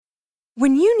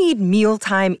When you need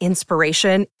mealtime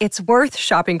inspiration, it's worth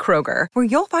shopping Kroger, where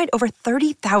you'll find over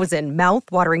 30,000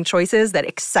 mouth-watering choices that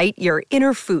excite your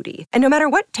inner foodie. And no matter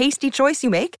what tasty choice you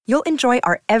make, you'll enjoy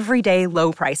our everyday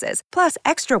low prices, plus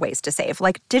extra ways to save,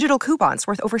 like digital coupons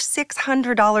worth over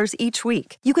 $600 each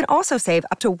week. You can also save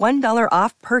up to $1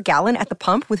 off per gallon at the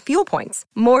pump with fuel points.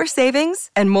 More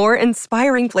savings and more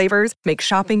inspiring flavors make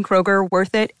shopping Kroger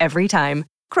worth it every time.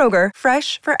 Kroger,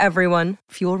 fresh for everyone.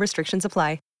 Fuel restrictions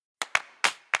apply.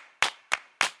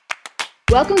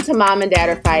 Welcome to Mom and Dad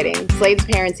Are Fighting, Slate's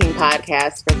parenting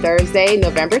podcast for Thursday,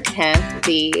 November 10th,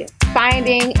 the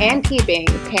Finding and Keeping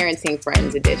Parenting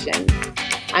Friends edition.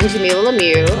 I'm Jamilah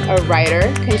Lemieux, a writer,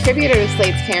 contributor to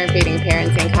Slate's Care and Feeding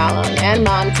Parenting column, and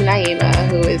mom to Naima,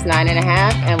 who is 9.5,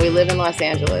 and we live in Los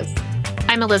Angeles.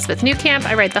 I'm Elizabeth Newcamp.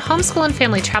 I write the homeschool and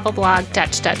family travel blog,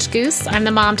 Dutch Goose. I'm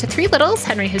the mom to 3 littles,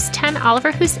 Henry, who's 10,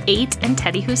 Oliver, who's 8, and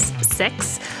Teddy, who's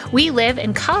 6. We live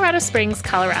in Colorado Springs,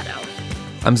 Colorado.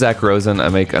 I'm Zach Rosen. I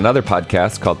make another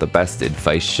podcast called The Best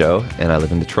Advice Show, and I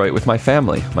live in Detroit with my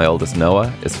family. My oldest,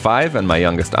 Noah, is 5, and my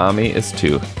youngest, Ami, is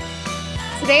 2.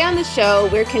 Today on the show,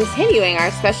 we're continuing our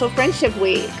special Friendship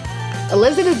Week.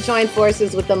 Elizabeth joined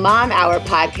forces with the Mom Hour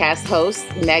podcast hosts,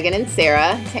 Megan and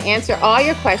Sarah, to answer all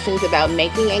your questions about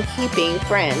making and keeping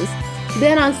friends.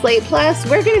 Then on Slate Plus,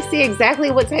 we're going to see exactly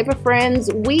what type of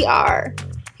friends we are.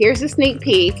 Here's a sneak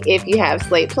peek if you have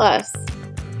Slate Plus.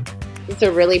 It's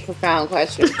a really profound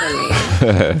question for me.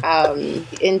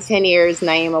 In 10 years,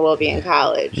 Naima will be in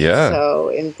college. Yeah. So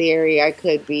in theory, I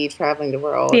could be traveling the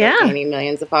world, gaining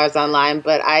millions of followers online.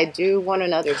 But I do want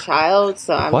another child,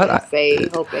 so I'm going to say,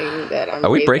 hoping that I'm. Are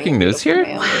we breaking news here?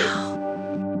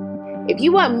 Wow. If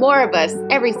you want more of us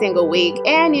every single week,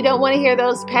 and you don't want to hear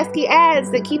those pesky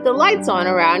ads that keep the lights on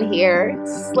around here,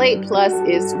 Slate Plus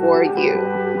is for you.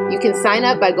 You can sign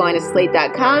up by going to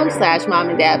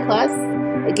slate.com/momanddadplus.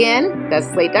 Again, that's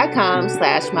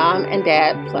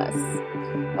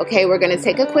slate.com/momanddadplus. Okay, we're going to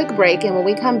take a quick break, and when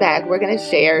we come back, we're going to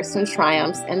share some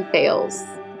triumphs and fails.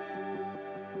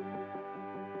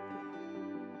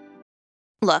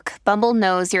 Look, Bumble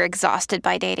knows you're exhausted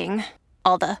by dating.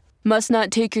 All the, must not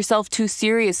take yourself too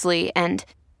seriously, and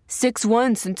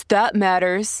 6'1" since that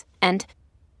matters, and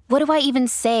what do I even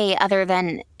say other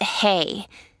than, hey?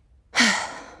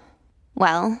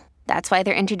 Well, that's why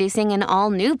they're introducing an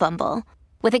all-new Bumble.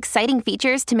 With exciting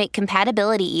features to make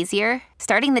compatibility easier,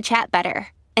 starting the chat better,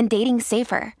 and dating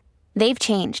safer. They've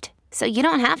changed, so you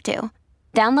don't have to.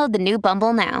 Download the new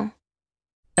Bumble now.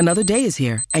 Another day is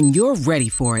here, and you're ready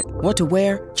for it. What to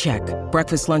wear? Check.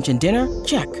 Breakfast, lunch, and dinner?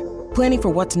 Check. Planning for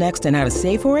what's next and how to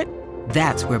save for it?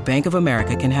 That's where Bank of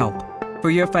America can help.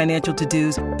 For your financial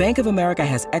to-dos, Bank of America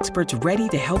has experts ready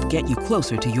to help get you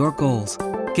closer to your goals.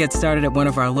 Get started at one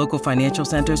of our local financial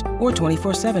centers or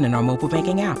 24/7 in our mobile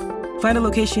banking app. Find a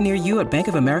location near you at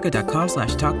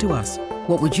bankofamerica.com/talktous.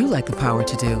 What would you like the power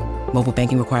to do? Mobile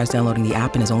banking requires downloading the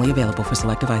app and is only available for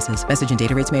select devices. Message and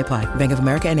data rates may apply. Bank of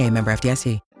America N.A., member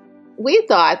FDIC. We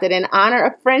thought that in honor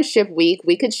of Friendship Week,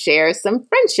 we could share some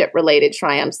friendship-related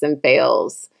triumphs and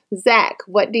fails. Zach,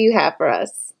 what do you have for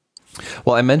us?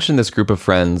 Well, I mentioned this group of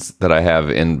friends that I have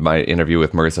in my interview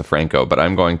with Marissa Franco, but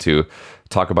I'm going to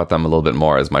talk about them a little bit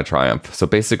more as my triumph. So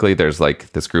basically, there's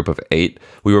like this group of 8.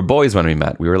 We were boys when we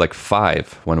met. We were like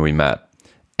 5 when we met.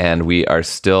 And we are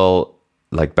still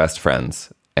like best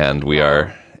friends. And we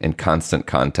are in constant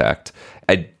contact.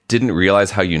 I didn't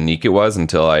realize how unique it was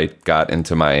until I got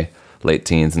into my late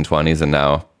teens and 20s and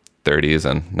now 30s.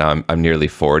 And now I'm nearly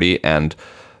 40. And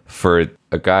for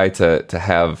a guy to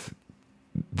have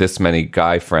this many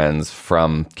guy friends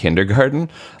from kindergarten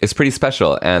is pretty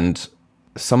special. And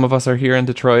some of us are here in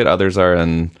Detroit, others are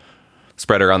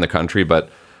spread around the country, but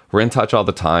we're in touch all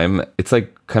the time. It's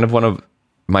like kind of one of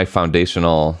my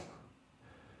foundational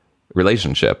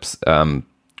relationships.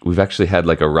 We've actually had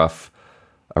like a rough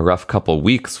couple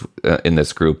weeks in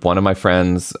this group. One of my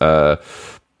friends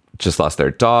just lost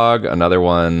their dog. Another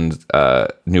one,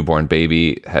 newborn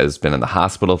baby, has been in the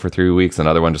hospital for 3 weeks.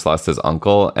 Another one just lost his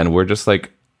uncle. And we're just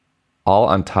like all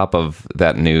on top of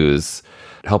that news,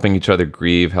 helping each other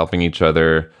grieve, helping each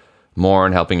other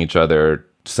mourn, helping each other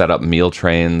set up meal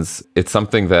trains. It's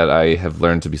something that I have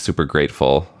learned to be super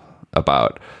grateful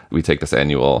about. We take this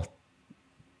annual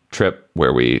trip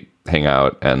where we hang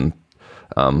out and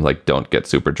like don't get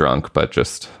super drunk, but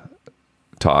just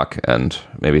talk and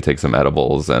maybe take some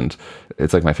edibles. And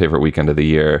it's like my favorite weekend of the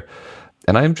year.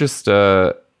 And I'm just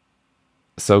so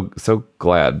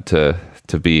glad to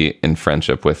be in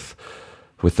friendship with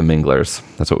the Minglers.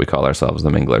 That's what we call ourselves,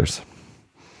 the Minglers.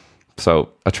 So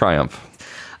a triumph.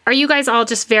 Are you guys all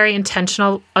just very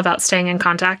intentional about staying in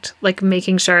contact? Like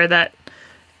making sure that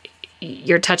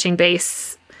you're touching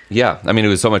base. Yeah. I mean, it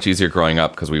was so much easier growing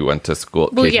up because we went to school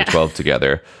K-12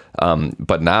 together.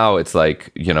 But now it's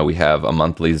like, we have a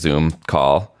monthly Zoom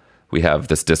call. We have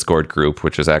this Discord group,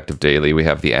 which is active daily. We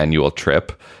have the annual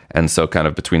trip. And so kind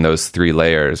of between those three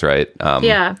layers, right?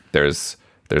 There's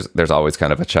always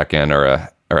kind of a check-in or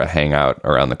a hangout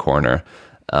around the corner.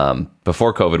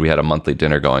 Before COVID, we had a monthly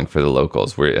dinner going for the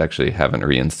locals. We actually haven't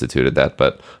reinstituted that,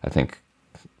 but I think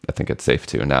it's safe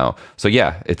to now. So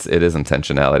yeah, it is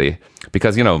intentionality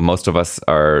because, most of us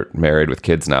are married with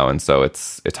kids now. And so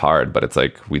it's hard, but it's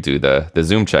like we do the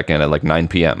Zoom check-in at like 9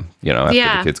 p.m., after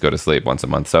the kids go to sleep once a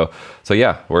month. So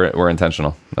yeah, we're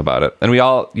intentional about it. And we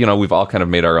all, we've all kind of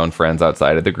made our own friends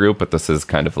outside of the group, but this is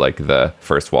kind of like the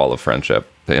first wall of friendship,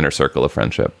 the inner circle of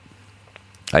friendship.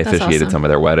 I officiated some of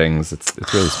their weddings. It's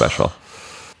really special.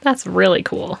 That's really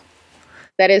cool.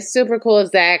 That is super cool,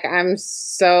 Zach. I'm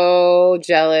so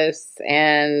jealous,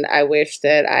 and I wish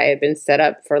that I had been set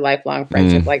up for lifelong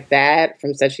friendship like that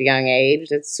from such a young age.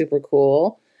 It's super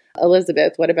cool.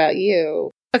 Elizabeth, what about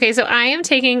you? Okay, so I am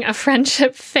taking a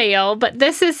friendship fail, but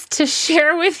this is to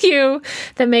share with you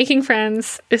that making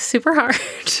friends is super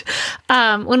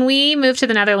hard. When we moved to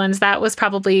the Netherlands, that was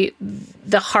probably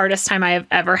the hardest time I have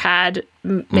ever had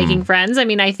making friends. I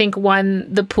mean, I think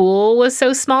the pool was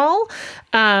so small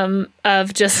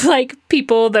of just like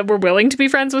people that were willing to be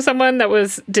friends with someone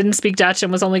that didn't speak Dutch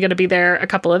and was only going to be there a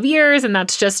couple of years. And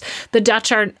that's just, the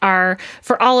Dutch are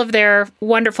for all of their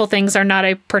wonderful things, are not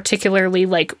a particularly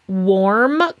like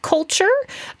warm culture.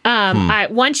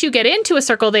 Once you get into a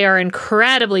circle, they are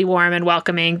incredibly warm and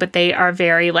welcoming, but they are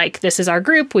very like, this is our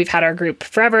group. We've had our group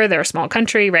forever. They're a small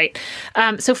country, right?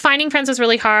 So finding friends was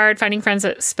really hard. Finding friends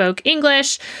that spoke English.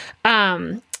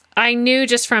 I knew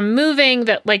just from moving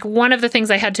that like one of the things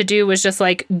I had to do was just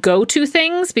like go to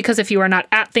things, because if you are not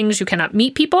at things, you cannot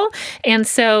meet people. And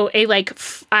so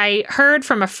I heard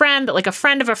from a friend that like a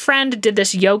friend of a friend did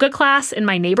this yoga class in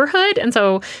my neighborhood. And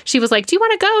so she was like, do you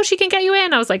want to go? She can get you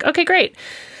in. I was like, okay, great.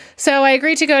 So I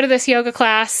agreed to go to this yoga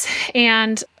class.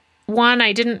 And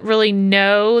I didn't really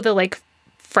know the like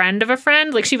friend of a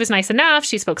friend. Like, she was nice enough.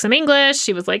 She spoke some English.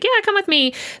 She was like, yeah, come with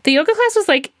me. The yoga class was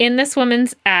like in this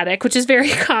woman's attic, which is very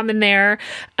common there.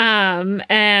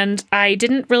 And I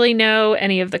didn't really know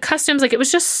any of the customs. Like, it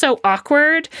was just so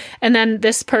awkward. And then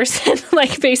this person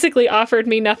like basically offered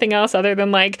me nothing else other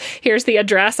than like, here's the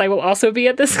address. I will also be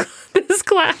at this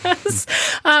class.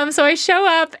 So I show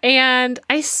up and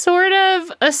I sort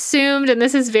of assumed, and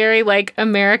this is very like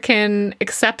American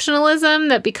exceptionalism,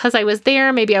 that because I was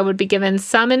there, maybe I would be given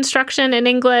some instruction in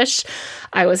English.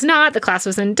 I was not. The class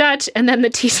was in Dutch. And then the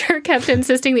teacher kept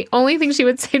insisting the only thing she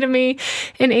would say to me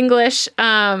in English.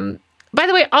 By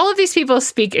the way, all of these people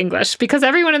speak English because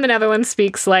everyone in the Netherlands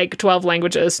speaks like 12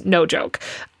 languages. No joke.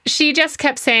 She just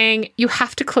kept saying, you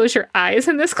have to close your eyes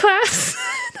in this class.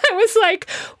 I was like,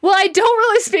 well, I don't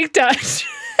really speak Dutch.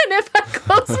 And if I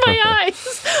close my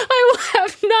eyes, I will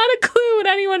have not a clue what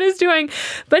anyone is doing.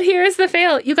 But here's the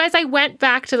fail. You guys, I went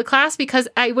back to the class because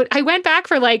I went back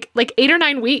for like 8 or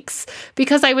 9 weeks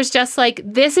because I was just like,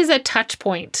 this is a touch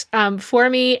point for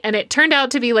me. And it turned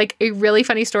out to be like a really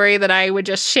funny story that I would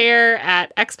just share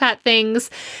at expat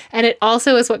things. And it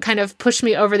also is what kind of pushed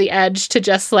me over the edge to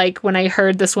just like, when I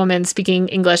heard this woman speaking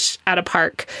English at a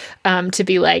park, to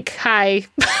be like, hi,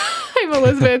 I'm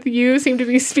Elizabeth. You seem to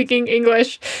be speaking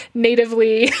English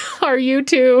natively. Are you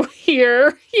two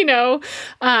here?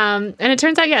 And it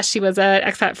turns out, yes, she was an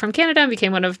expat from Canada and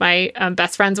became one of my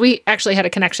best friends. We actually had a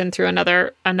connection through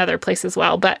another place as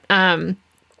well. But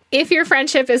if your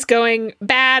friendship is going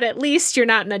bad, at least you're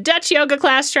not in a Dutch yoga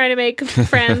class trying to make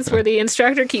friends where the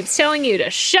instructor keeps telling you to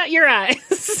shut your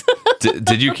eyes.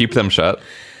 Did you keep them shut?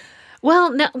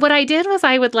 Well, no, what I did was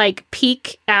I would like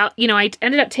peek out, I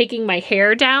ended up taking my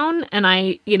hair down and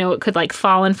it could like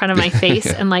fall in front of my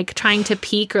face and like trying to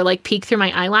peek through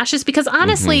my eyelashes, because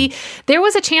honestly, there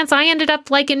was a chance I ended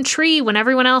up like in tree when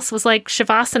everyone else was like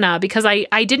Shavasana, because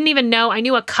I didn't even know. I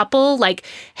knew a couple like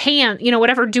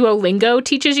whatever Duolingo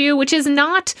teaches you, which is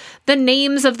not the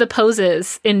names of the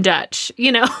poses in Dutch,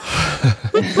 like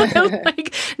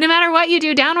no matter what you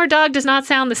do, downward dog does not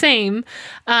sound the same.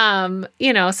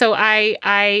 So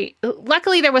I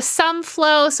luckily there was some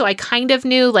flow, so I kind of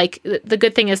knew, like, the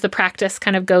good thing is the practice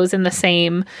kind of goes in the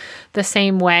same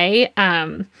way.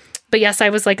 But yes, I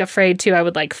was like afraid too. I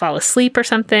would like fall asleep or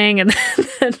something, and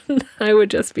then I would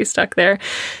just be stuck there.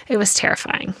 It was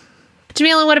terrifying.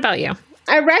 Jamila, what about you?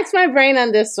 I racked my brain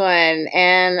on this one,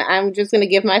 and I'm just going to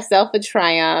give myself a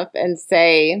triumph and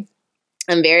say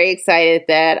I'm very excited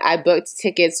that I booked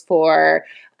tickets for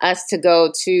us to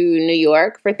go to New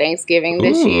York for Thanksgiving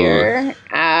this year.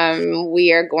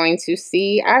 We are going to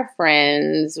see our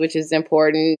friends, which is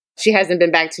important. She hasn't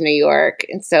been back to New York,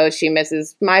 and so she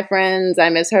misses my friends. I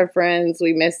miss her friends.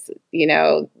 We miss,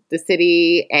 the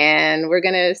city, and we're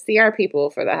going to see our people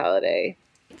for the holiday.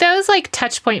 Those like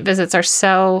touch point visits are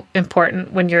so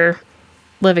important when you're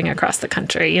living across the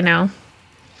country,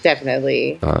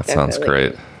 Definitely. Oh, that sounds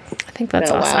great. I think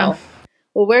that's awesome. Wow.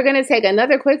 Well, we're going to take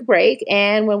another quick break,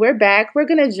 and when we're back, we're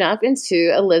going to jump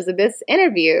into Elizabeth's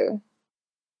interview.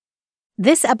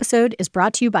 This episode is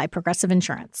brought to you by Progressive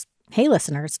Insurance. Hey,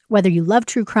 listeners, whether you love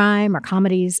true crime or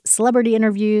comedies, celebrity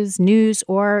interviews, news,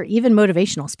 or even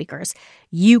motivational speakers,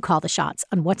 you call the shots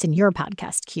on what's in your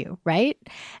podcast queue, right?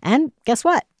 And guess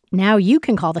what? Now you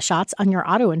can call the shots on your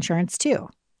auto insurance, too.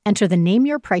 Enter the Name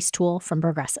Your Price tool from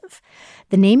Progressive.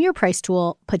 The Name Your Price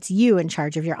tool puts you in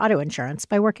charge of your auto insurance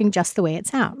by working just the way it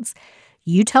sounds.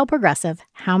 You tell Progressive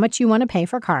how much you want to pay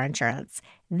for car insurance.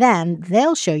 Then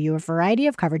they'll show you a variety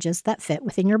of coverages that fit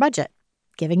within your budget,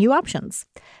 giving you options.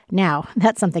 Now,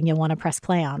 that's something you'll want to press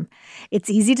play on.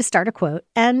 It's easy to start a quote,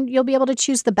 and you'll be able to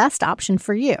choose the best option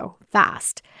for you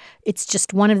fast. It's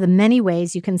just one of the many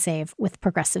ways you can save with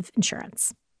Progressive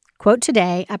Insurance. Quote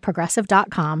today at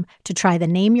Progressive.com to try the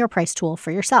Name Your Price tool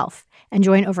for yourself and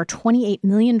join over 28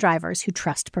 million drivers who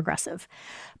trust Progressive.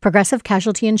 Progressive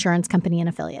Casualty Insurance Company and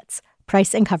Affiliates.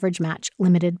 Price and coverage match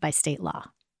limited by state law.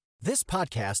 This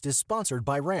podcast is sponsored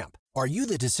by Ramp. Are you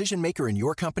the decision maker in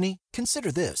your company?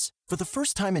 Consider this. For the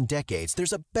first time in decades,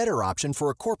 there's a better option for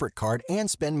a corporate card and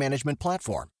spend management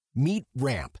platform. Meet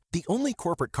Ramp, the only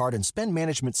corporate card and spend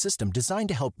management system designed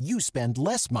to help you spend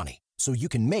less money so you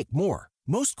can make more.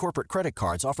 Most corporate credit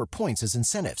cards offer points as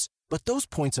incentives, but those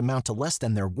points amount to less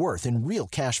than their worth in real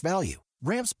cash value.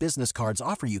 Ramp's business cards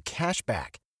offer you cash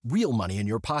back, real money in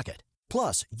your pocket.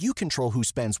 Plus, you control who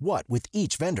spends what with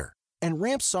each vendor. And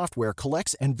Ramp's software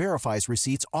collects and verifies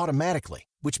receipts automatically,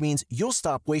 which means you'll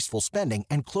stop wasteful spending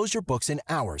and close your books in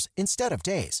hours instead of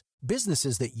days.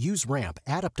 Businesses that use Ramp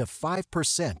add up to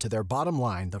 5% to their bottom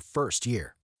line the first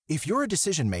year. If you're a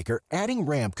decision maker, adding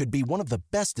Ramp could be one of the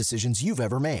best decisions you've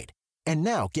ever made. And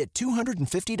now get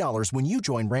 $250 when you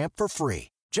join Ramp for free.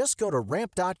 Just go to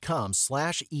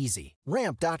ramp.com/easy.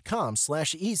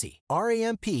 Ramp.com/easy.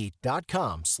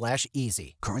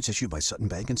 RAMP.com/easy. Cards issued by Sutton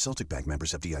Bank and Celtic Bank,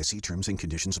 members FDIC. Terms and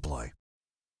conditions apply.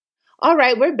 All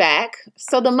right, we're back.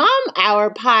 So the Mom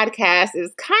Hour podcast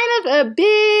is kind of a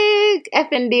big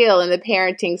effing deal in the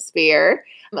parenting sphere.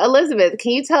 Elizabeth,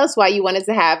 can you tell us why you wanted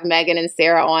to have Megan and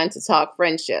Sarah on to talk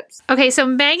friendships? Okay, so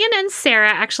Megan and Sarah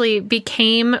actually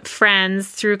became friends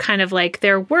through kind of like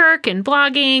their work and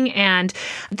blogging, and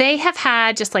they have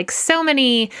had just like so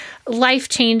many life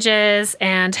changes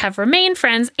and have remained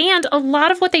friends. And a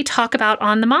lot of what they talk about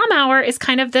on the Mom Hour is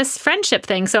kind of this friendship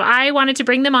thing. So I wanted to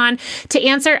bring them on to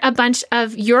answer a bunch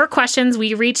of your questions.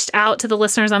 We reached out to the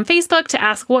listeners on Facebook to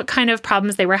ask what kind of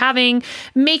problems they were having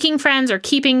making friends or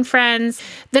keeping friends.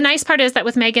 The nice part is that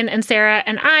with Megan and Sarah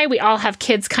and we all have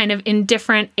kids kind of in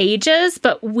different ages,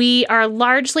 but we are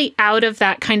largely out of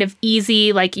that kind of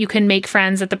easy, like you can make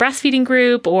friends at the breastfeeding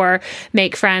group or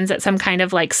make friends at some kind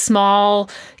of like small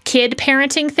kid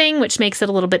parenting thing, which makes it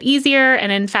a little bit easier.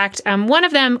 And in fact, one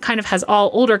of them kind of has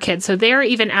all older kids. So they're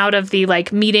even out of the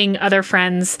like meeting other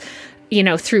friends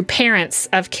through parents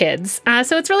of kids.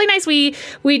 So it's really nice. We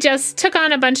just took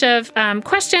on a bunch of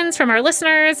questions from our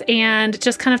listeners and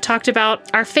just kind of talked about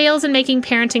our fails in making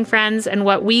parenting friends and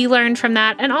what we learned from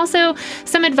that, and also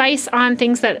some advice on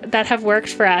things that have worked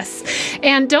for us.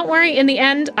 And don't worry, in the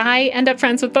end, I end up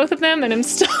friends with both of them, and I'm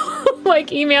still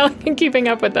like emailing and keeping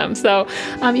up with them. So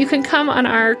you can come on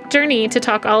our journey to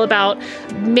talk all about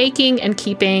making and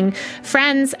keeping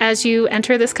friends as you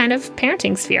enter this kind of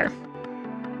parenting sphere.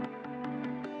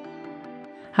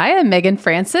 Hi, I'm Megan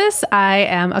Francis. I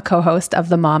am a co-host of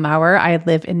the Mom Hour. I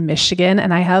live in Michigan,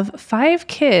 and I have 5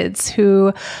 kids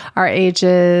who are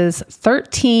ages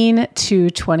 13 to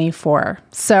 24.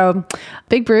 So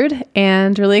big brood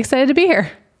and really excited to be here.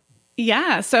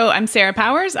 Yeah, so I'm Sarah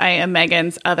Powers. I am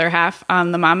Megan's other half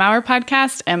on the Mom Hour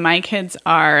podcast, and my kids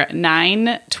are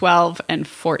 9, 12, and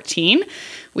 14.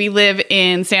 We live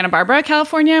in Santa Barbara,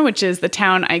 California, which is the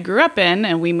town I grew up in,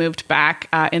 and we moved back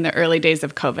in the early days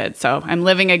of COVID. So I'm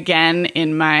living again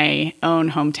in my own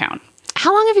hometown.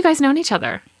 How long have you guys known each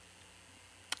other?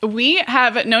 We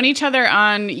have known each other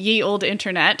on ye old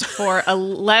internet for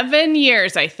 11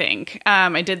 years, I think.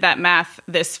 I did that math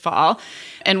this fall.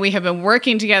 And we have been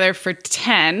working together for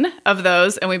 10 of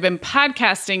those. And we've been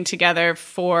podcasting together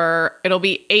for, it'll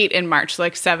be 8 in March, so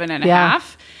like 7 and a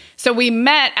half. So we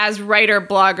met as writer,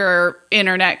 blogger,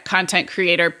 internet content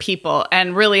creator people,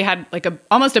 and really had like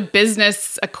almost a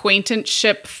business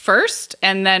acquaintanceship first.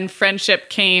 And then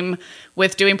friendship came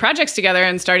with doing projects together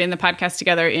and starting the podcast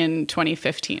together in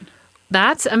 2015.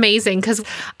 That's amazing, because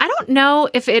I don't know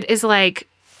if it is like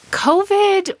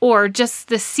COVID or just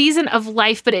the season of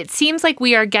life, but it seems like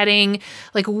we are getting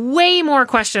like way more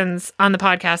questions on the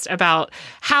podcast about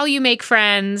how you make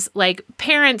friends, like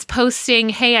parents posting,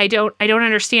 hey, I don't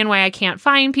understand why I can't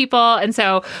find people. And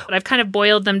so I've kind of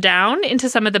boiled them down into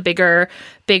some of the bigger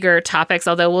topics,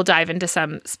 although we'll dive into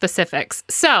some specifics.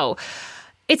 So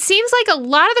it seems like a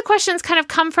lot of the questions kind of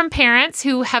come from parents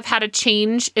who have had a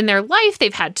change in their life.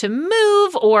 They've had to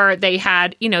move, or they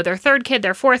had, their third kid,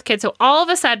 their fourth kid. So all of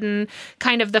a sudden,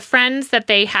 kind of the friends that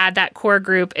they had, that core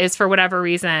group, is for whatever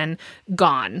reason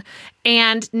gone.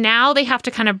 And now they have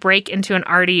to kind of break into an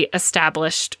already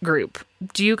established group.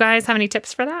 Do you guys have any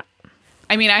tips for that?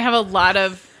 I mean, I have a lot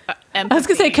of empathy. I was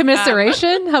going to say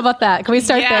commiseration. How about that? Can we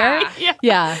start there?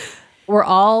 Yeah. We're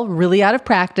all really out of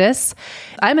practice.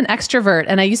 I'm an extrovert,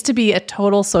 and I used to be a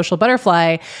total social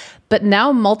butterfly, but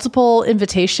now multiple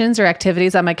invitations or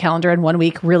activities on my calendar in 1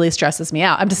 week really stresses me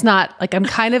out. I'm just not, I'm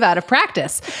kind of out of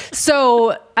practice.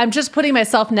 So I'm just putting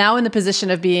myself now in the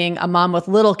position of being a mom with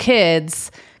little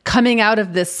kids, coming out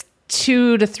of this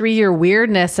 2 to 3 year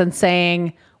weirdness and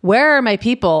saying, where are my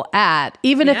people at?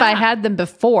 Even if I had them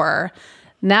before,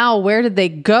 now where did they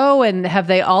go? And have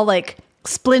they all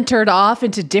splintered off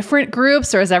into different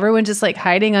groups, or is everyone just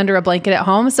hiding under a blanket at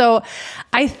home? So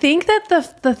I think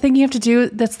that the thing you have to do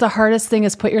that's the hardest thing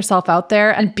is put yourself out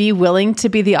there and be willing to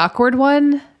be the awkward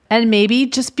one, and maybe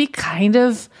just be kind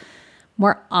of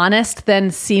more honest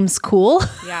than seems cool.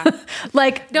 Yeah.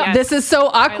 This is so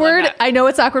awkward. I know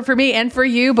it's awkward for me and for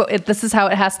you, but this is how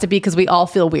it has to be because we all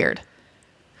feel weird.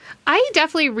 I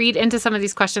definitely read into some of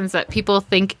these questions that people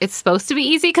think it's supposed to be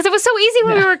easy, because it was so easy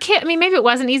when we were kids. I mean, maybe it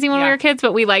wasn't easy when we were kids,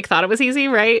 but we thought it was easy,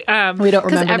 right? We don't remember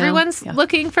because everyone's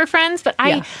looking for friends. But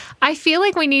I feel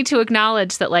like we need to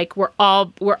acknowledge that we're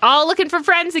all looking for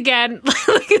friends again.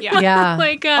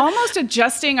 Almost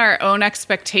adjusting our own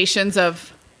expectations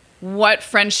of what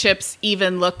friendships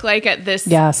even look like at this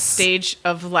stage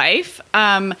of life.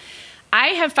 I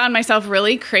have found myself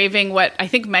really craving what I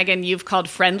think, Megan, you've called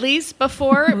friendlies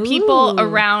before. Ooh. People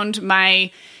around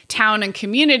my town and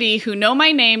community who know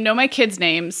my name, know my kids'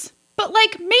 names, but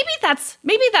maybe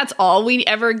that's all we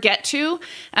ever get to.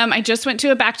 I just went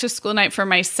to a back to school night for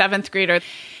my 7th grader,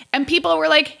 and people were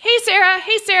like, hey,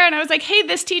 Sarah. And I was like, hey,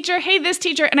 this teacher.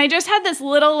 And I just had this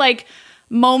little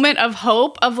moment of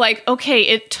hope of okay,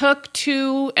 it took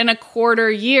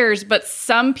 2.25 years, but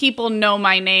some people know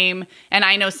my name and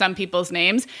I know some people's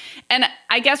names. And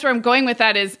I guess where I'm going with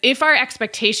that is, if our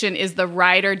expectation is the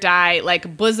ride or die,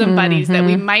 bosom buddies that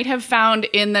we might have found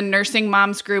in the nursing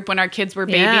moms group when our kids were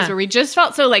babies, where we just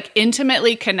felt so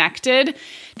intimately connected,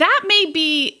 that may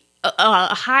be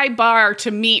a high bar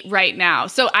to meet right now.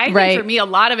 So I think for me, a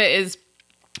lot of it is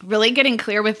really getting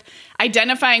clear with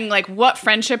identifying what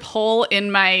friendship hole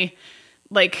in my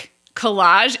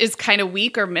collage is kind of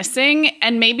weak or missing.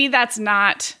 And maybe that's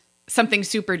not something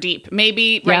super deep.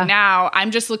 Maybe right now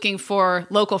I'm just looking for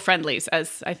local friendlies,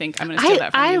 as I think I'm going to steal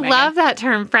that from you, I Megan. love that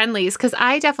term, friendlies, because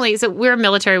so we're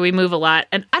military, we move a lot,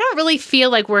 and I don't really feel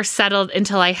like we're settled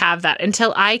until I have that,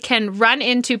 until I can run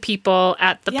into people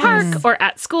at the park or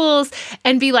at schools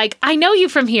and be like, I know you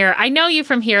from here,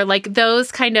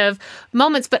 those kind of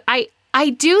moments. But I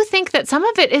do think that some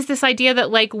of it is this idea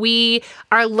that we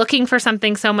are looking for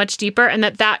something so much deeper, and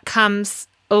that comes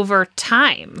over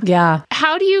time. Yeah.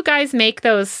 How do you guys make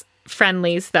those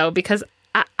friendlies, though? Because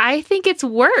I think it's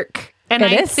work. And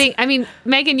I think,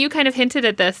 Megan, you kind of hinted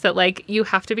at this, that you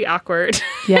have to be awkward.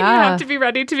 Yeah. You have to be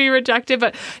ready to be rejected.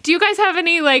 But do you guys have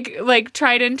any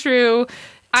tried and true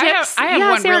tips? I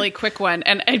have one really quick one,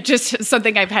 and just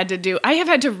something I've had to do. I have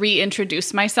had to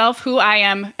reintroduce myself, who I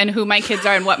am and who my kids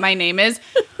are and what my name is.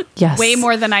 Way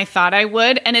more than I thought I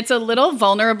would. And it's a little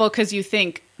vulnerable because you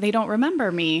think, they don't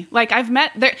remember me. I've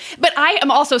met there, but I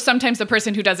am also sometimes the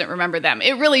person who doesn't remember them.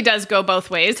 It really does go both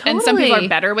ways. Totally. And some people are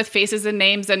better with faces and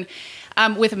names and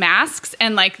with masks,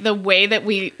 and the way that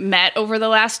we met over the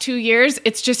last 2 years,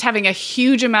 it's just having a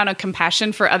huge amount of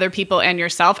compassion for other people and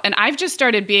yourself. And I've just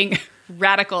started being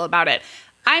radical about it.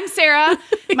 I'm Sarah.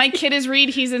 My kid is Reed.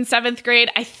 He's in 7th grade.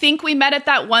 I think we met at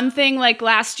that one thing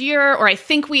last year, or I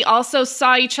think we also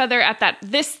saw each other at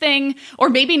this thing, or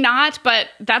maybe not, but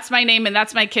that's my name and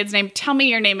that's my kid's name. Tell me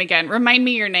your name again. Remind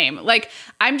me your name.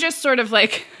 I'm just sort of I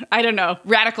don't know,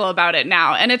 radical about it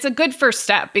now. And it's a good first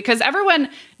step because I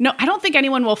don't think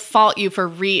anyone will fault you for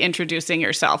reintroducing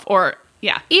yourself or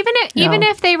Yeah. Even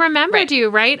if they remembered you,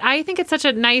 right? I think it's such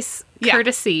a nice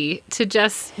courtesy to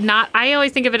just not, I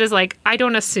always think of it as like, I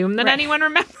don't assume that anyone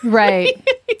remembers. Right.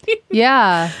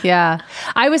 Yeah.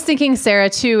 I was thinking, Sarah,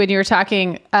 too, when you were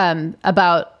talking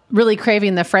about really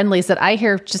craving the friendlies, that I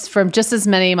hear just from just as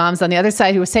many moms on the other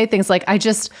side who would say things like,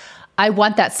 I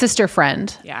want that sister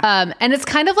friend. Yeah. And it's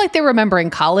kind of like they remember in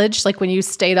college, like when you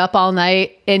stayed up all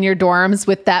night in your dorms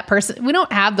with that person. We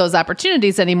don't have those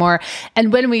opportunities anymore.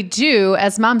 And when we do,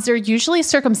 as moms, they're usually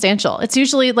circumstantial. It's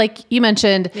usually, like you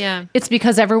mentioned, it's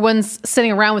because everyone's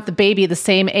sitting around with the baby the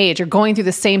same age or going through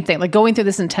the same thing, like going through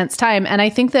this intense time. And I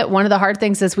think that one of the hard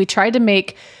things is we try to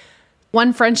make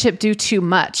one friendship do too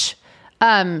much.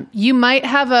 You might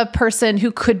have a person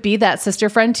who could be that sister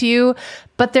friend to you,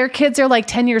 but their kids are like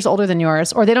 10 years older than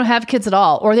yours, or they don't have kids at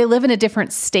all, or they live in a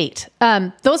different state.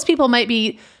 Those people might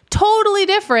be totally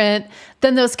different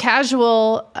than those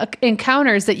casual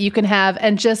encounters that you can have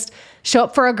and just show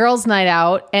up for a girls' night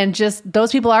out, and just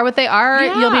those people are what they are.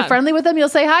 Yeah. You'll be friendly with them. You'll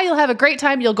say hi. You'll have a great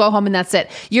time. You'll go home, and that's it.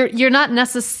 You're not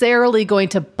necessarily going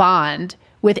to bond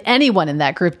with anyone in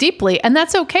that group deeply, and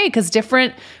that's okay, because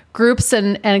different groups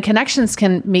and connections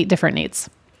can meet different needs.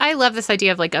 I love this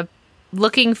idea of like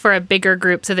looking for a bigger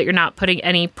group so that you're not putting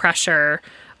any pressure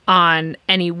on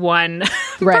any one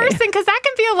person, because that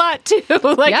can be a lot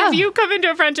too. Like if you come into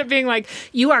a friendship being like,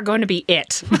 you are going to be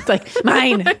it. It's like,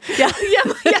 mine. Yeah,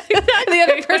 exactly. The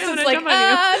other person's like,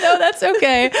 no, that's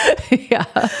okay.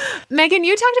 Yeah. Megan,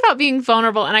 you talked about being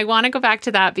vulnerable, and I want to go back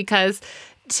to that because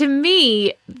to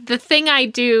me, the thing I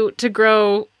do to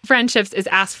grow friendships is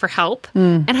ask for help.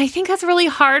 And I think that's really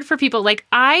hard for people. Like,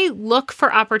 I look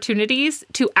for opportunities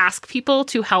to ask people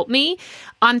to help me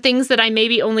on things that I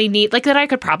maybe only need, like that I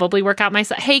could probably work out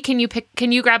myself. Hey, can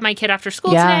you grab my kid after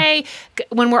school today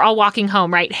when we're all walking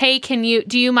home, right? Hey,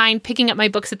 do you mind picking up my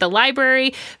books at the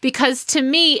library? Because to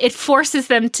me, it forces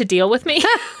them to deal with me.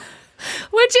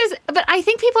 But I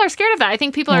think people are scared of that. I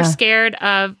think people are scared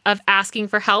of asking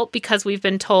for help because we've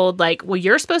been told, like, well,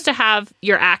 you're supposed to have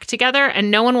your act together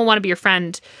and no one will want to be your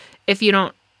friend if you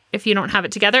don't have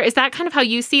it together. Is that kind of how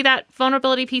you see that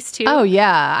vulnerability piece too? Oh,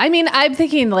 yeah. I mean, I'm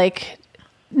thinking like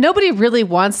nobody really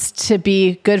wants to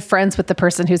be good friends with the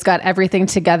person who's got everything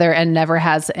together and never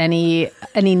has any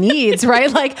needs,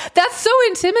 right? Like, that's so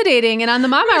intimidating. And on the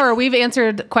Mom Hour, we've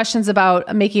answered questions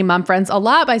about making mom friends a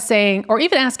lot by saying, or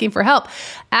even asking for help.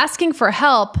 Asking for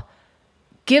help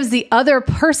gives the other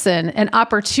person an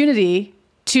opportunity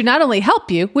to not only help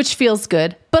you, which feels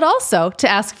good, but also to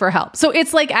ask for help. So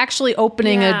it's like actually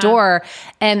opening a door,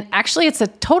 and actually it's a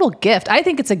total gift. I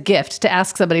think it's a gift to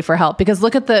ask somebody for help, because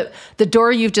look at the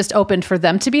door you've just opened for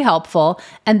them to be helpful,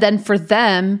 and then for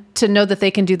them to know that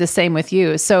they can do the same with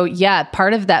you. So yeah,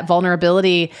 part of that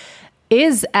vulnerability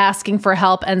is asking for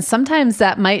help. And sometimes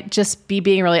that might just be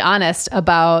being really honest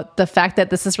about the fact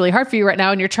that this is really hard for you right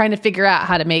now, and you're trying to figure out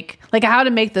how to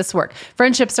make this work.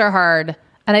 Friendships are hard.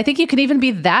 And I think you can even be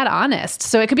that honest.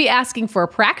 So it could be asking for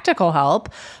practical help,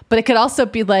 but it could also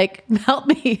be like, help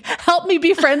me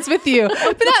be friends with you.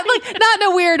 But not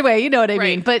in a weird way, you know what I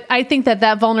mean? But I think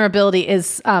that vulnerability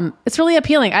is, it's really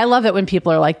appealing. I love it when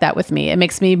people are like that with me. It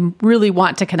makes me really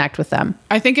want to connect with them.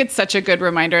 I think it's such a good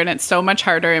reminder, and it's so much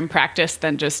harder in practice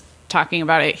than just talking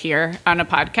about it here on a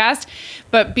podcast.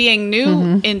 But being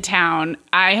new in town,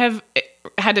 I have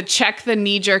had to check the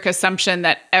knee-jerk assumption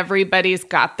that everybody's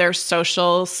got their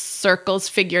social circles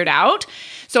figured out.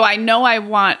 So I know I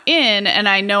want in, and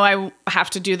I know I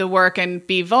have to do the work and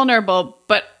be vulnerable,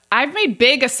 but I've made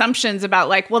big assumptions about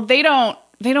like, well, they don't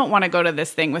want to go to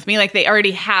this thing with me. Like, they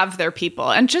already have their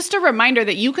people. And just a reminder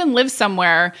that you can live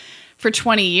somewhere for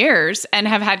 20 years and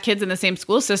have had kids in the same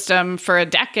school system for a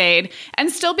decade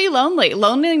and still be lonely.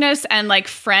 Loneliness and like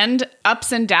friend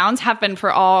ups and downs happen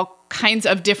for all kinds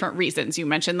of different reasons. You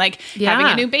mentioned like having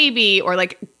a new baby, or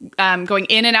like going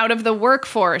in and out of the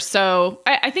workforce. So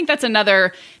I think that's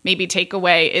another maybe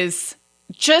takeaway, is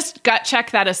just gut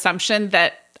check that assumption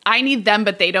that I need them,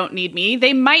 but they don't need me.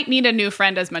 They might need a new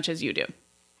friend as much as you do.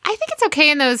 I think it's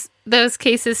okay in those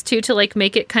cases too to like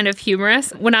make it kind of humorous.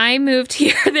 When I moved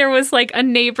here, there was like a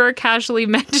neighbor casually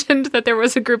mentioned that there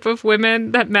was a group of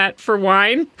women that met for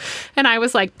wine, and I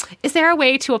was like, "Is there a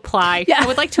way to apply? I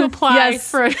would like to apply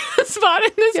for a spot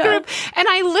in this group." And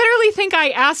I literally think I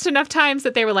asked enough times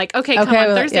that they were like, "Okay, come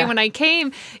on Thursday." When I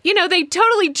came, they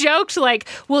totally joked like,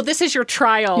 "Well, this is your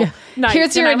trial night.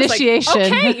 Here's your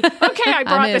initiation." Like, okay, I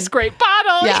brought this great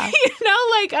bottle.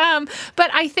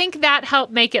 But I think that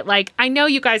helped make it like, I know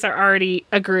you guys are already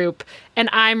a group and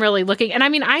I'm really looking. And I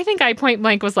mean, I think I point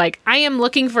blank was like, I am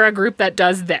looking for a group that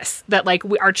does this, that like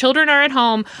our children are at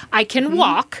home. I can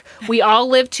walk. We all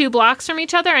live 2 blocks from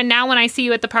each other. And now when I see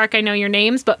you at the park, I know your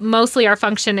names, but mostly our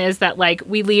function is that like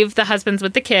we leave the husbands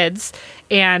with the kids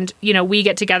and, you know, we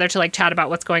get together to like chat about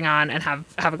what's going on and have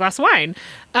a glass of wine.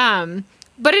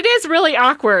 But it is really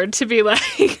awkward to be like,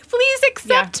 please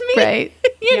accept me. Right.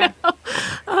 you know?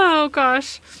 Oh,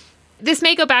 gosh. This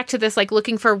may go back to this, like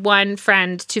looking for one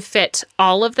friend to fit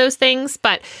all of those things.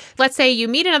 But let's say you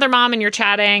meet another mom and you're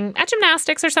chatting at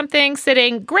gymnastics or something,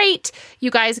 sitting. Great.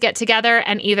 You guys get together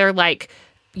and either like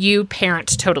you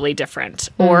parent totally different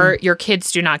or your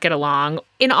kids do not get along.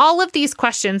 In all of these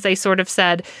questions, they sort of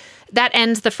said that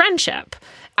ends the friendship.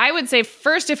 I would say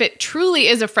first, if it truly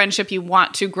is a friendship you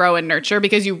want to grow and nurture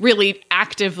because you really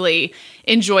actively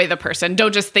enjoy the person,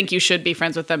 don't just think you should be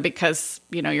friends with them because,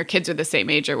 you know, your kids are the same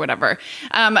age or whatever.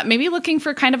 Maybe looking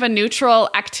for kind of a neutral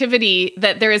activity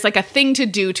that there is like a thing to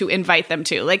do to invite them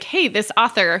to. Like, hey, this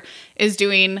author is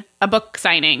doing a book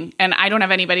signing and I don't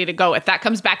have anybody to go with. That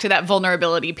comes back to that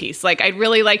vulnerability piece. Like, I'd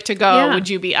really like to go. Yeah. Would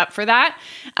you be up for that?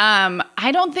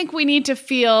 I don't think we need to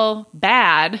feel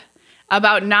bad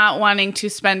about not wanting to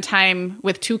spend time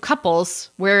with 2 couples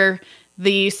where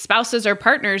the spouses or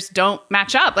partners don't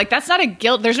match up. Like, that's not a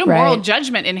guilt. There's no moral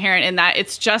judgment inherent in that.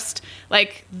 It's just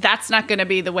like, that's not going to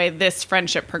be the way this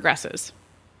friendship progresses.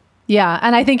 Yeah.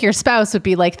 And I think your spouse would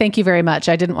be like, thank you very much.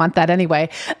 I didn't want that anyway.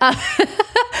 But stop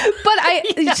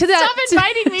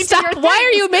inviting me to your things. Why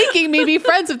are you making me be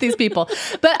friends with these people?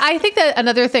 But I think that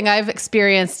another thing I've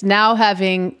experienced now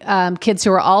having kids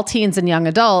who are all teens and young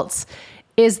adults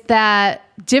is that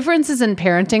differences in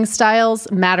parenting styles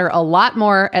matter a lot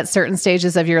more at certain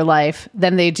stages of your life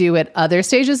than they do at other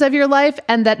stages of your life.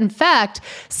 And that, in fact,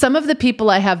 some of the people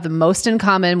I have the most in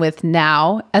common with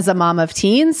now as a mom of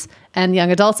teens and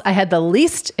young adults, I had the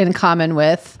least in common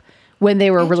with when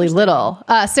they were really little.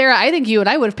 Sarah, I think you and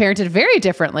I would have parented very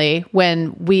differently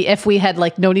if we had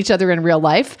like known each other in real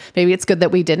life. Maybe it's good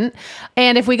that we didn't.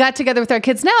 And if we got together with our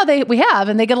kids now, we have,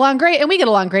 and they get along great and we get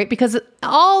along great because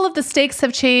all of the stakes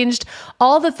have changed.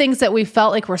 All the things that we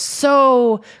felt like were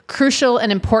so crucial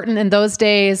and important in those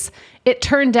days, it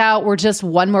turned out were just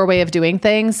one more way of doing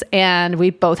things. And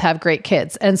we both have great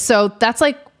kids. And so that's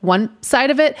like one side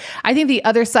of it. I think the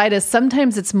other side is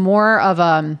sometimes it's more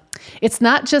of it's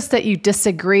not just that you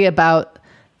disagree about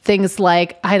things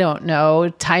like, I don't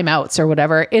know, timeouts or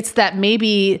whatever. It's that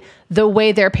maybe the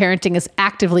way they're parenting is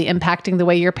actively impacting the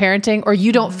way you're parenting, or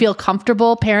you don't feel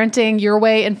comfortable parenting your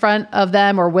way in front of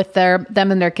them or with them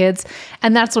and their kids.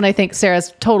 And that's when I think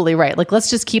Sarah's totally right. Like,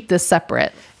 let's just keep this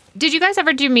separate. Did you guys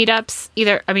ever do meetups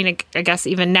either? I mean, I guess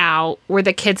even now where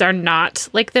the kids are not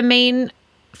like the main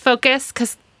focus?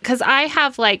 Because I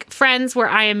have like friends where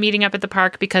I am meeting up at the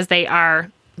park because they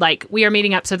are like, we are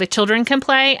meeting up so the children can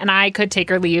play and I could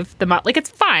take or leave them up. Like, it's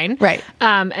fine. Right.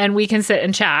 And we can sit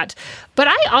and chat. But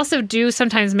I also do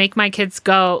sometimes make my kids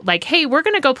go like, hey, we're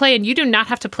going to go play and you do not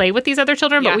have to play with these other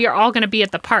children, but we are all going to be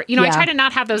at the park. You know, I try to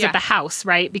not have those at the house,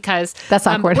 right? Because that's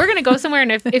awkward. We're going to go somewhere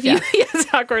and if you,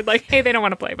 it's awkward, like, hey, they don't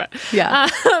want to play, but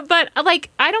but like,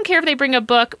 I don't care if they bring a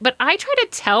book, but I try to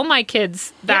tell my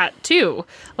kids that too.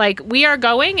 Like, we are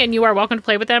going and you are welcome to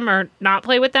play with them or not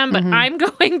play with them, but I'm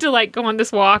going to like go on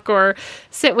this walk or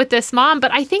sit with this mom.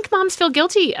 But I think moms feel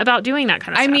guilty about doing that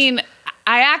kind of stuff. I mean,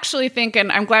 I actually think,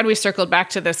 and I'm glad we circled back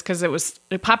to this because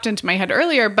it popped into my head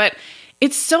earlier, but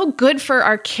it's so good for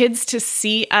our kids to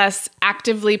see us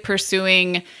actively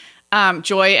pursuing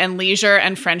joy and leisure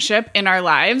and friendship in our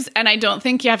lives. And I don't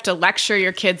think you have to lecture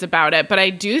your kids about it, but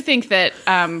I do think that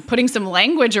putting some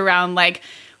language around like,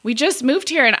 we just moved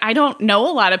here and I don't know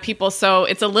a lot of people, so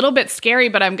it's a little bit scary,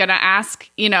 but I'm going to ask,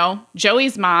 you know,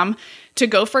 Joey's mom to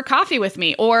go for coffee with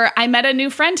me. Or I met a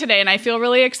new friend today and I feel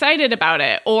really excited about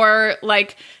it. Or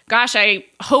like, gosh, I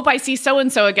hope I see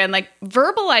so-and-so again. Like,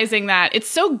 verbalizing that, it's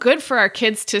so good for our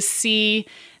kids to see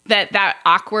that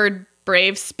awkward,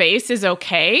 brave space is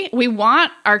okay. We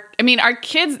want our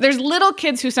kids, there's little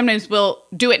kids who sometimes will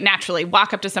do it naturally,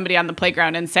 walk up to somebody on the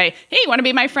playground and say, hey, you want to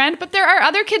be my friend? But there are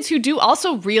other kids who do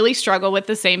also really struggle with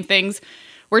the same things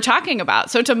we're talking about.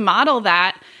 So to model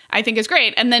that, I think is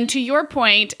great. And then to your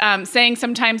point, saying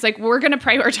sometimes like, we're going to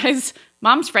prioritize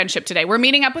mom's friendship today. We're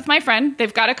meeting up with my friend.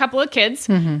 They've got a couple of kids.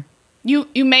 You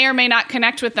may or may not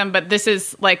connect with them, but this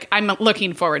is like, I'm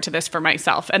looking forward to this for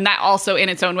myself. And that also in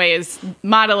its own way is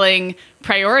modeling,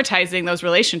 prioritizing those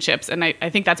relationships. And I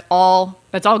think that's all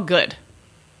good.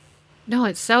 No,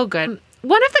 it's so good.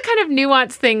 One of the kind of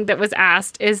nuanced thing that was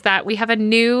asked is that we have a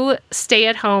new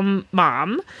stay-at-home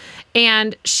mom,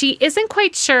 and she isn't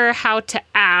quite sure how to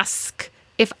ask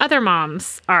if other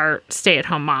moms are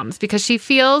stay-at-home moms, because she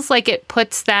feels like it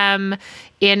puts them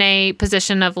in a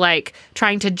position of like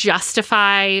trying to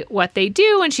justify what they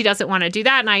do, and she doesn't want to do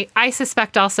that. And I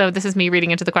suspect also, this is me reading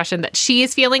into the question, that she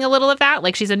is feeling a little of that.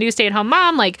 Like, she's a new stay-at-home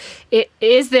mom. Like,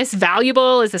 is this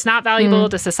valuable? Is this not valuable?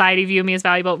 Does society view me as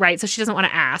valuable? Right. So she doesn't want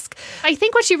to ask. I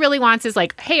think what she really wants is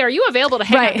like, hey, are you available to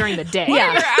hang out during the day? What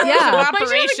are your hours of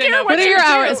operation? What are your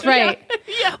hours? Right.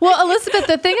 Yeah. Well, Elizabeth,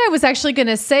 the thing I was actually going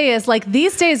to say is like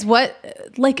these days, what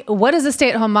is a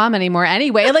stay-at-home mom anymore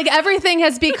anyway? Like, everything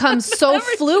has become so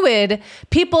fluid.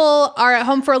 People are at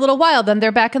home for a little while, then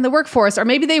they're back in the workforce, or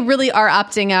maybe they really are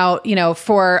opting out,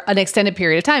 for an extended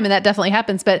period of time. And that definitely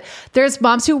happens. But there's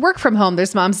moms who work from home.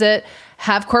 There's moms that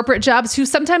have corporate jobs who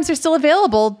sometimes are still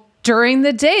available during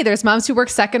the day. There's moms who work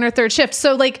second or third shift.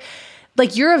 So like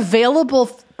your available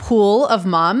pool of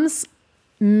moms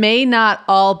may not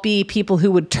all be people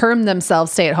who would term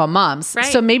themselves stay-at-home moms. Right.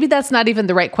 So maybe that's not even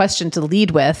the right question to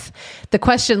lead with. The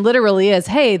question literally is,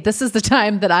 hey, this is the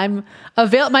time that I'm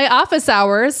available. My office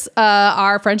hours,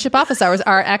 our friendship office hours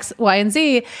are X, Y, and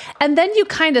Z. And then you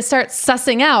kind of start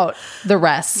sussing out the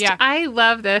rest. Yeah. I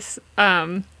love this.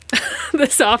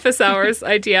 This office hours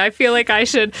idea. I feel like I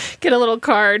should get a little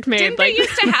card made. Didn't they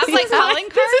used to have like calling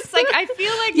cards? Like, I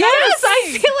feel like yes,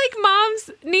 I feel like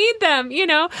moms need them.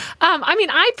 I mean,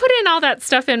 I put in all that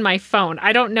stuff in my phone.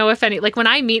 I don't know if when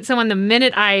I meet someone, the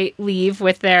minute I leave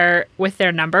with their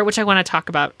number, which I want to talk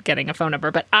about getting a phone number,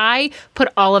 but I put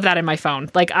all of that in my phone.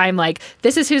 Like, I'm like,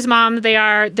 this is whose mom they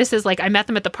are. This is like, I met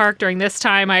them at the park during this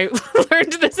time. I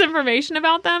learned this information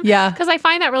about them. Yeah, because I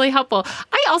find that really helpful.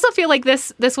 I also feel like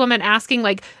this woman asking,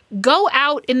 like, go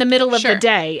out in the middle of the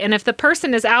day. And if the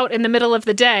person is out in the middle of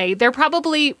the day, they're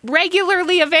probably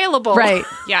regularly available. Right.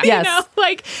 Yeah. Yes.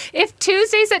 Like, if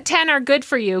Tuesdays at 10 are good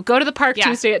for you, go to the park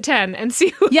Tuesday at 10 and see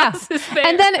who else is there.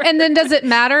 And then does it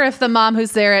matter if the mom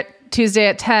who's there at Tuesday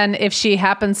at 10, if she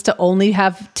happens to only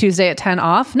have Tuesday at 10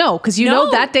 off? No, because you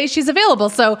know that day she's available.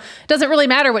 So it doesn't really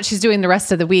matter what she's doing the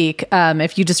rest of the week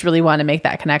if you just really want to make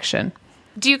that connection.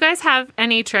 Do you guys have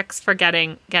any tricks for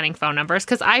getting phone numbers?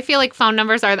 Because I feel like phone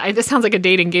numbers this sounds like a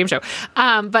dating game show.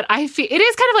 But I feel it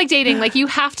is kind of like dating. Like, you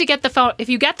have to get the phone. If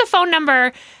you get the phone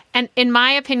number, and in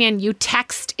my opinion, you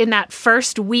text in that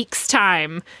first week's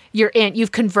time,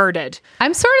 you've converted.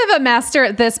 I'm sort of a master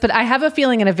at this, but I have a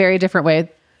feeling in a very different way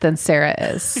than Sarah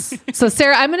is. So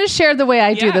Sarah, I'm going to share the way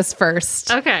I do this first.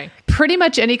 Okay. Pretty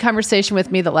much any conversation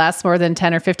with me that lasts more than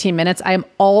 10 or 15 minutes, I'm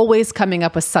always coming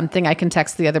up with something I can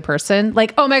text the other person.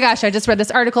 Like, oh my gosh, I just read this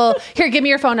article. Here, give me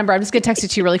your phone number. I'm just going to text it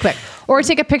to you really quick. Or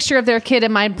take a picture of their kid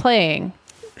and mine playing.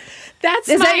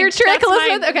 Is that your trick,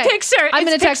 Elizabeth? Okay. Picture. I'm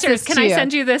going to text this Can to I you.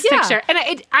 send you this picture? And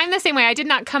I'm the same way. I did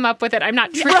not come up with it. I'm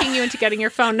not tricking you into getting your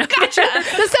phone number. Gotcha.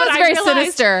 This sounds very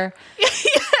sinister.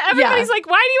 Everybody's like,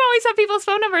 why do you always have people's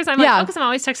phone numbers? I'm like, because I'm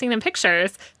always texting them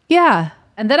pictures. Yeah.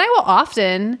 And then I will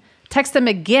often text them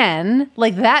again,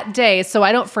 like that day, so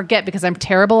I don't forget, because I'm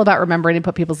terrible about remembering to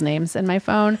put people's names in my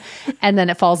phone. And then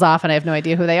it falls off and I have no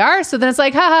idea who they are. So then it's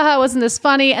like, ha ha ha, wasn't this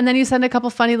funny? And then you send a couple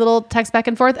funny little texts back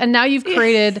and forth. And now you've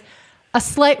created a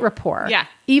slight rapport. Yeah.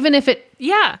 Even if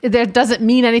there doesn't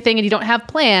mean anything and you don't have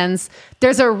plans,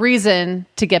 there's a reason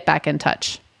to get back in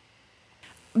touch.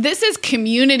 This is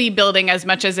community building as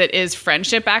much as it is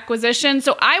friendship acquisition.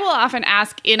 So I will often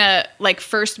ask in a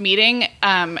first meeting,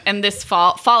 and this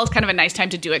fall is kind of a nice time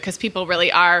to do it because people really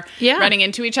are running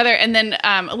into each other. And then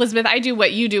Elizabeth, I do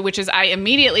what you do, which is I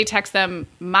immediately text them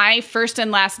my first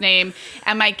and last name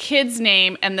and my kid's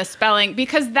name and the spelling,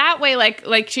 because that way,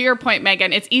 like to your point,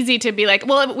 Megan, it's easy to be like,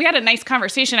 well, we had a nice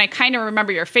conversation. I kind of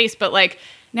remember your face, but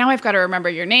now I've got to remember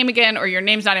your name again, or your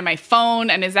name's not in my phone,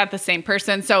 and is that the same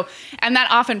person? So, and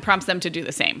that often prompts them to do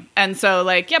the same. And so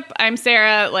yep, I'm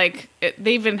Sarah.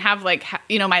 They even have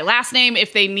my last name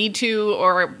if they need to,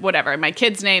 or whatever, my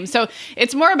kid's name. So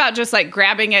it's more about just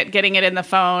grabbing it, getting it in the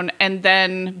phone, and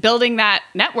then building that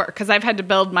network, because I've had to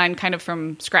build mine kind of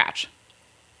from scratch.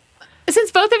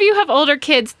 Since both of you have older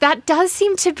kids, that does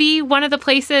seem to be one of the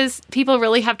places people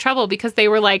really have trouble, because they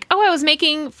were like, oh, I was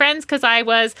making friends because I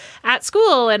was at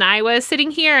school and I was sitting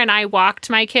here and I walked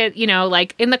my kid, in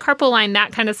the carpool line,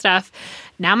 that kind of stuff.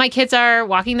 Now my kids are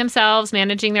walking themselves,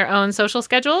 managing their own social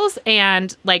schedules,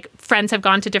 and friends have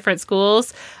gone to different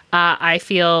schools. I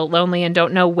feel lonely and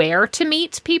don't know where to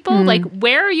meet people.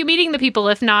 Where are you meeting the people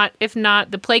if not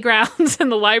the playgrounds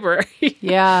and the library?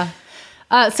 Yeah.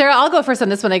 Sarah, I'll go first on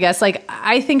this one, I guess.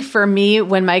 I think for me,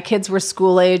 when my kids were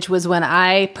school age was when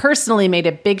I personally made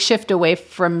a big shift away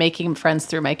from making friends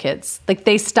through my kids.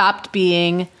 They stopped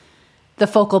being the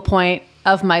focal point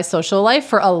of my social life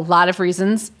for a lot of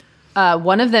reasons.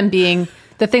 One of them being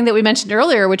the thing that we mentioned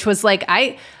earlier, which was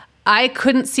I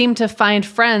couldn't seem to find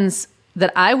friends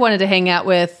that I wanted to hang out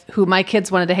with who my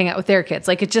kids wanted to hang out with their kids.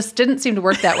 Like, it just didn't seem to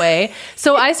work that way.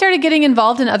 So I started getting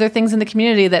involved in other things in the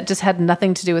community that just had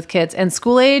nothing to do with kids. And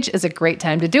school age is a great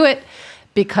time to do it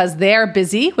because they're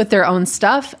busy with their own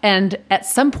stuff. And at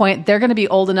some point, they're going to be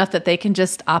old enough that they can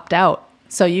just opt out.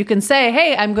 So you can say,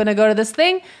 hey, I'm going to go to this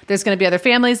thing. There's going to be other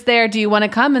families there. Do you want to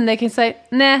come? And they can say,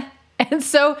 nah. And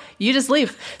so you just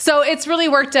leave. So it's really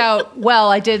worked out well.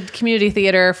 I did community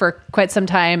theater for quite some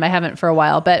time. I haven't for a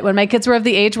while. But when my kids were of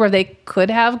the age where they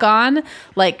could have gone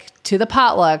like to the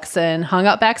potlucks and hung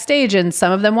out backstage, and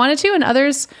some of them wanted to and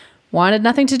others wanted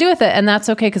nothing to do with it. And that's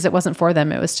okay because it wasn't for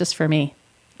them. It was just for me.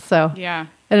 So yeah.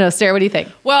 I don't know, Sarah, what do you think?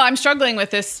 Well, I'm struggling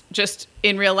with this just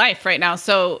in real life right now.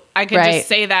 So I could just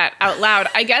say that out loud.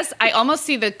 I guess I almost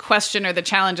see the question or the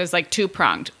challenge as like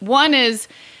two-pronged. One is,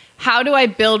 how do I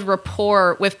build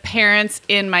rapport with parents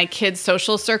in my kids'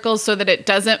 social circles so that it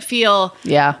doesn't feel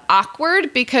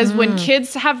awkward? Because when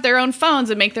kids have their own phones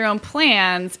and make their own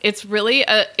plans, it's really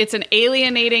it's an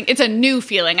alienating, it's a new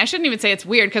feeling. I shouldn't even say it's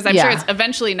weird because I'm sure it's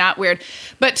eventually not weird.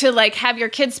 But to like have your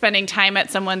kids spending time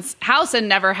at someone's house and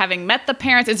never having met the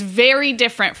parents is very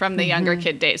different from the younger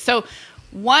kid days. So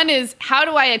one is, how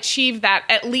do I achieve that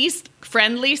at least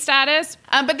friendly status?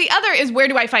 But the other is, where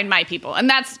do I find my people? And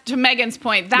that's, to Megan's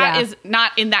point, that is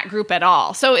not in that group at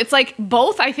all. So it's like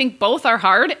both, I think both are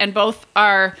hard and both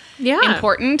are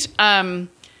important. And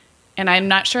I'm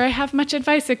not sure I have much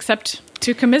advice except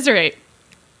to commiserate.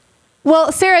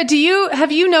 Well, Sarah,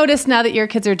 have you noticed now that your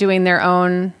kids are doing their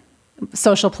own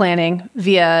social planning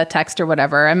via text or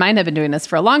whatever, and mine have been doing this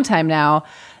for a long time now,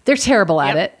 they're terrible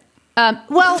at it.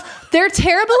 Well, they're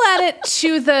terrible at it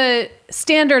to the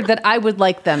standard that I would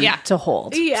like them to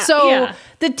hold. The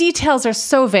details are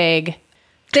so vague.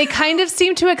 They kind of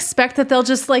seem to expect that they'll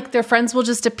just like their friends will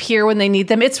just appear when they need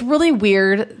them. It's really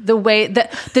weird the way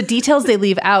that the details they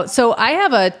leave out. So I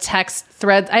have text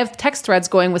threads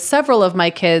going with several of my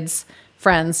kids'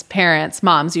 friends, parents,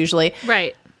 moms usually.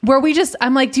 Right. Where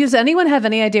I'm like, does anyone have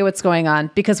any idea what's going on?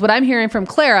 Because what I'm hearing from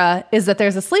Clara is that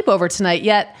there's a sleepover tonight,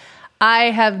 yet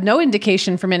I have no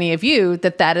indication from any of you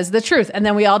that is the truth. And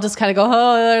then we all just kind of go,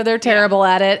 oh, they're terrible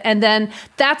at it. And then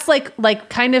that's like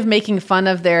kind of making fun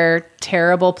of their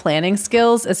terrible planning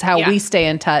skills is how we stay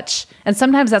in touch. And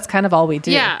sometimes that's kind of all we do.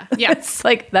 Yeah. It's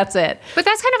like, that's it. But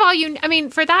that's kind of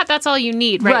all for that's all you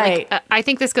need, right? Like, I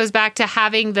think this goes back to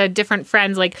having the different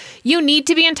friends. Like, you need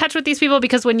to be in touch with these people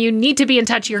because when you need to be in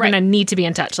touch, you're going to need to be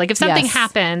in touch. Like, if something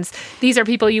happens, these are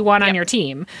people you want on your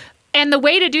team. And the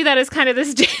way to do that is kind of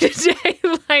this day-to-day,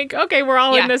 like, okay, we're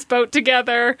all in this boat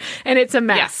together, and it's a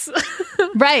mess.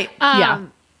 Right.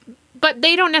 But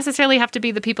they don't necessarily have to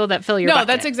be the people that fill your bucket.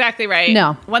 No, that's exactly right.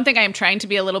 No. One thing I am trying to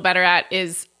be a little better at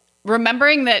is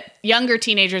remembering that younger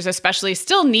teenagers especially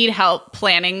still need help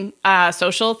planning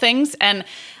social things and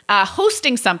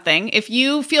hosting something. If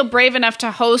you feel brave enough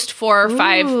to host 4 or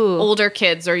 5 older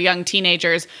kids or young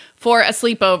teenagers for a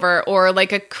sleepover or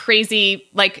like a crazy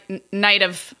like night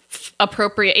of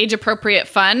age appropriate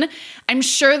fun, I'm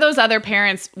sure those other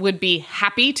parents would be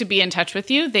happy to be in touch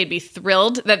with you. They'd be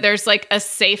thrilled that there's like a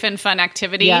safe and fun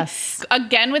activity. Yes.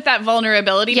 Again, with that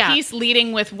vulnerability piece,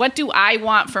 leading with what do I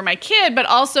want for my kid, but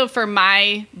also for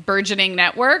my burgeoning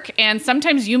network. And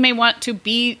sometimes you may want to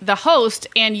be the host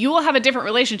and you will have a different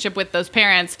relationship with those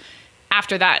parents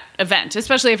after that event,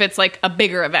 especially if it's like a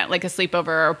bigger event, like a sleepover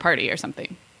or a party or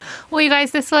something. Well, you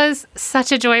guys, this was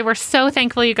such a joy. We're so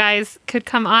thankful you guys could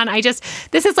come on.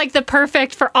 This is like the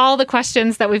perfect for all the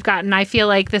questions that we've gotten. I feel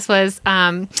like this was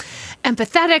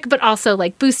empathetic, but also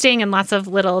like boosting and lots of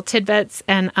little tidbits.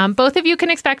 And both of you can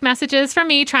expect messages from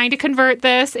me trying to convert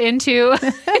this into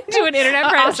an internet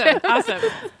friendship. Awesome.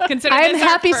 Consider I'm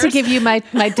happy to give you my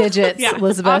digits,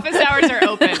 Elizabeth. Office hours are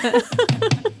open.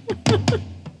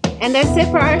 And that's it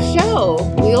for our show.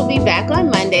 We'll be back on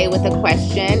Monday with a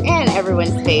question and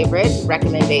everyone's favorite,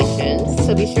 recommendations.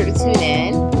 So be sure to tune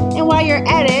in. And while you're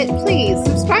at it, please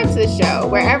subscribe to the show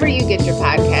wherever you get your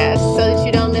podcasts so that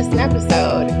you don't miss an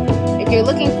episode. If you're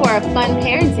looking for a fun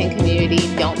parenting community,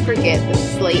 don't forget the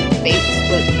Slate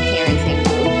Facebook parenting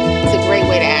group. It's a great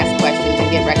way to ask questions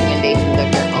and get recommendations of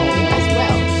your own as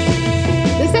well.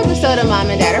 This episode of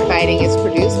Mom and Dad Are Fighting is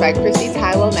produced by Christy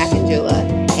Taiwo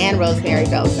Macanjula and Rosemary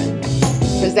Belson.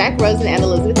 For Zach Rosen and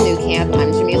Elizabeth Newcamp,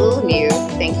 I'm Jamila Lemieux.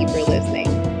 Thank you for listening.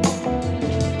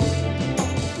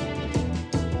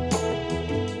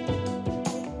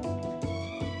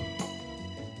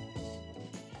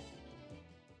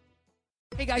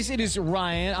 Hey guys, it is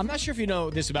Ryan. I'm not sure if you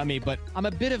know this about me, but I'm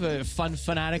a bit of a fun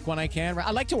fanatic when I can. I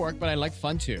like to work, but I like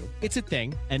fun too. It's a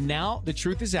thing. And now the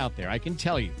truth is out there. I can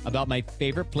tell you about my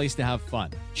favorite place to have fun.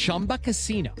 Chumba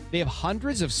Casino. They have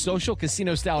hundreds of social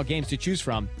casino style games to choose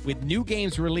from, with new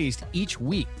games released each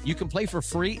week. You can play for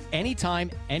free anytime,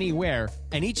 anywhere,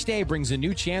 and each day brings a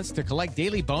new chance to collect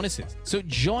daily bonuses. So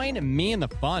join me in the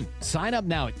fun. Sign up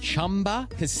now at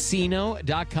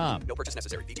ChumbaCasino.com. No purchase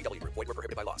necessary. VGW Group. Void where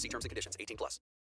prohibited by law. See terms and conditions. 18+.